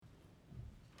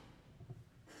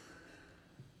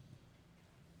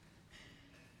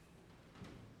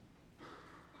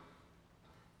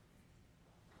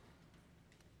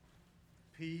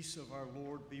peace of our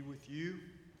Lord be with you.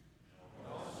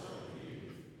 And also with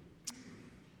you.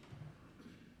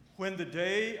 When the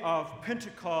day of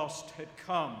Pentecost had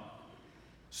come,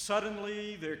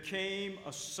 suddenly there came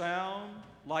a sound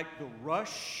like the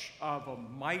rush of a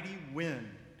mighty wind,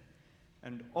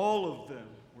 and all of them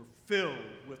were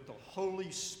filled with the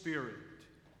Holy Spirit.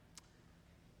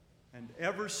 And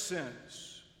ever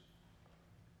since,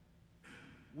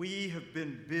 we have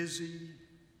been busy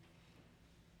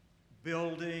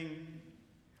building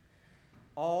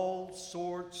all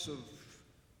sorts of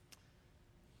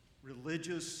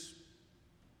religious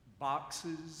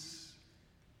boxes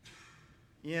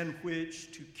in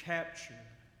which to capture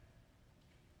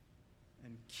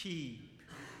and keep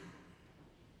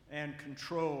and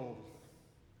control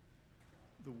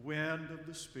the wind of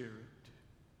the Spirit.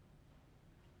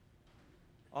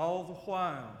 All the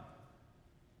while,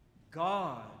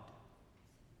 God,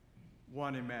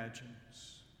 one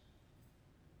imagines,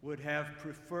 would have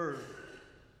preferred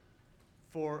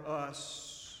for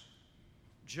us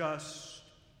just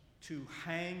to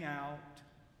hang out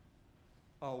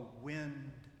a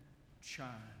wind chime.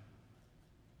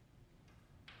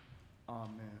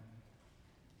 Amen.